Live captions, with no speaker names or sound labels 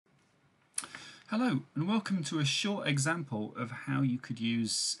Hello and welcome to a short example of how you could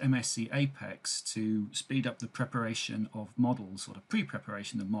use MSC Apex to speed up the preparation of models or the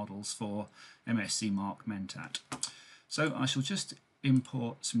pre-preparation of models for MSC Marc Mentat. So I shall just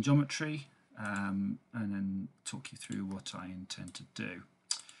import some geometry and then talk you through what I intend to do.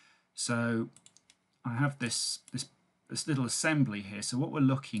 So I have this little assembly here. So what we're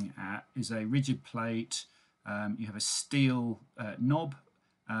looking at is a rigid plate. You have a steel knob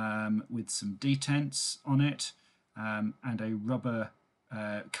with some detents on it and a rubber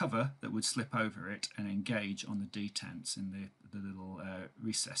cover that would slip over it and engage on the detents in the little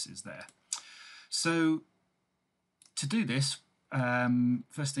recesses there. So to do this,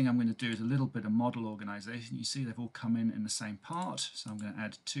 first thing I'm going to do is a little bit of model organization. You see they've all come in the same part, so I'm going to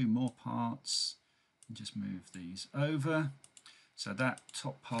add two more parts and just move these over. So that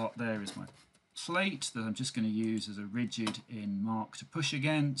top part there is my plate that I'm just going to use as a rigid in Marc to push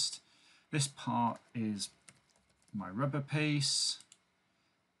against. This part is my rubber piece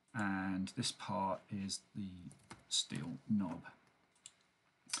and this part is the steel knob.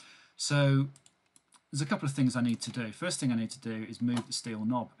 So there's a couple of things I need to do. First thing I need to do is move the steel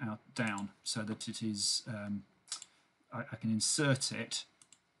knob down so that it is I can insert it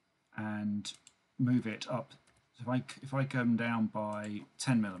and move it up. So if I come down by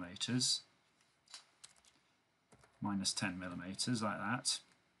 10 millimeters, minus 10 millimeters like that,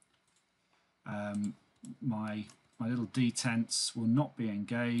 my little detents will not be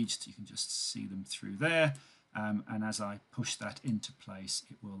engaged. You can just see them through there, and as I push that into place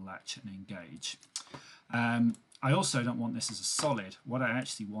it will latch and engage. I also don't want this as a solid. What I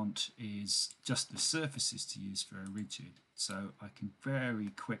actually want is just the surfaces to use for a rigid, so I can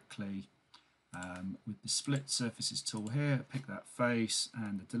very quickly with the split surfaces tool here pick that face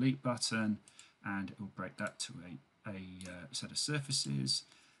and the delete button, and it will break that to a set of surfaces,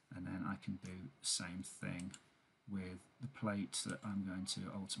 and then I can do the same thing with the plate that I'm going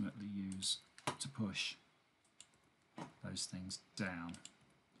to ultimately use to push those things down.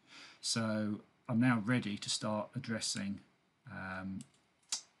 So I'm now ready to start addressing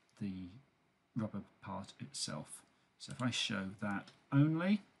the rubber part itself. So if I show that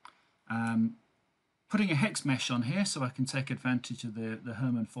only, putting a hex mesh on here so I can take advantage of the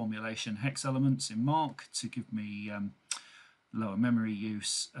Hermann formulation hex elements in Marc to give me lower memory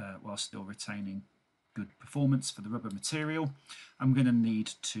use while still retaining good performance for the rubber material. I'm going to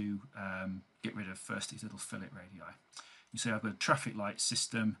need to get rid of first these little fillet radii. You see I've got a traffic light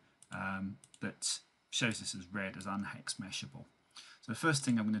system that shows this as red as unhex meshable. So the first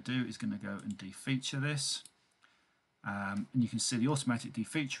thing I'm going to do is going to go and defeature this. And you can see the automatic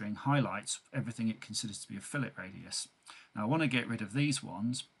defeaturing highlights everything it considers to be a fillet radius. Now I want to get rid of these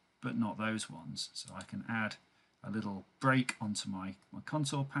ones, but not those ones. So I can add a little break onto my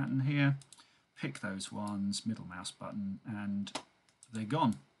contour pattern here, pick those ones, middle mouse button, and they're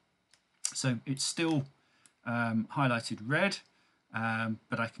gone. So it's still highlighted red,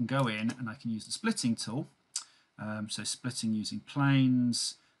 but I can go in and I can use the splitting tool. So splitting using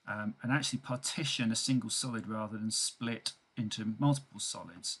planes, and actually partition a single solid rather than split into multiple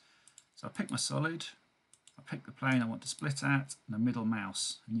solids. So I pick my solid, I pick the plane I want to split at, and a middle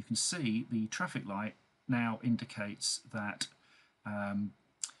mouse, and you can see the traffic light now indicates that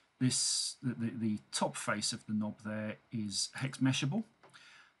the top face of the knob there is hex meshable.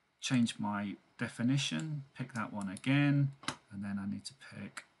 Change my definition, pick that one again, and then I need to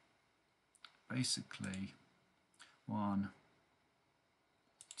pick basically 1,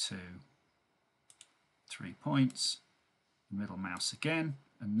 2, 3 points, middle mouse again,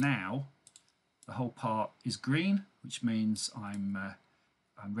 and now the whole part is green, which means I'm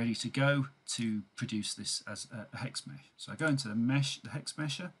ready to go to produce this as a hex mesh. So I go into the hex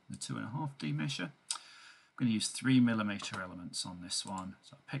mesher, the 2.5D mesher. I'm going to use 3mm elements on this one,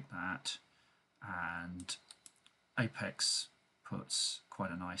 so I pick that, and Apex puts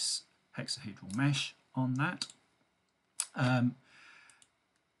quite a nice hexahedral mesh on that.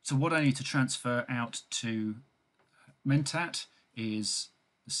 So what I need to transfer out to Mentat is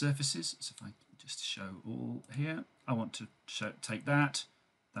the surfaces. So if I just show all here, I want to take that,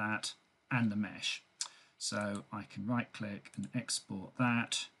 and the mesh. So I can right click and export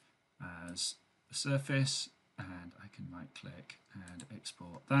that as a surface, and I can right click and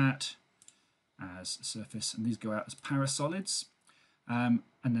export that as a surface, and these go out as parasolids. And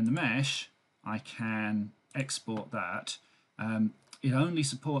then the mesh, I can export that. It only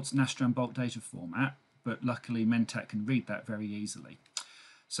supports Nastran bulk data format, but luckily Mentat can read that very easily.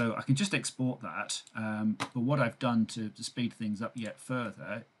 So I can just export that, but what I've done to speed things up yet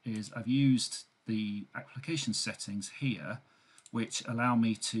further is I've used the application settings here which allow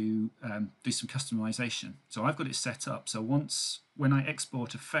me to do some customization. So I've got it set up so when I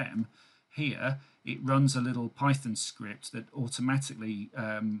export a FEM here, it runs a little Python script that automatically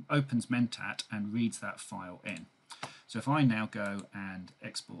opens Mentat and reads that file in. So if I now go and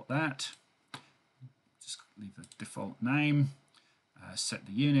export that, just leave a default name, set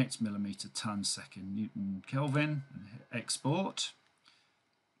the units, millimeter, ton, second, Newton, Kelvin, and hit export.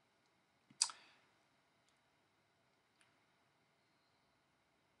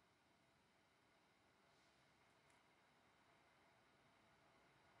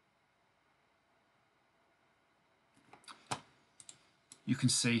 You can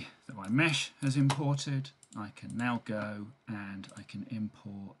see that my mesh has imported. I can now go and I can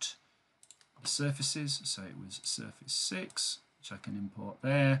import the surfaces. So it was surface 6, which I can import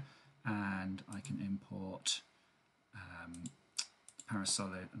there, and I can import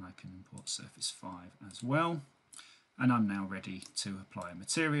parasolid, and I can import surface 5 as well. And I'm now ready to apply a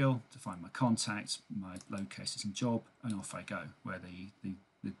material, define my contacts, my load cases and job, and off I go, where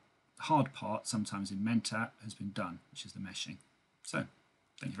the hard part, sometimes in Mentat, has been done, which is the meshing. So,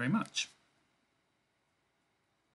 thank you very much.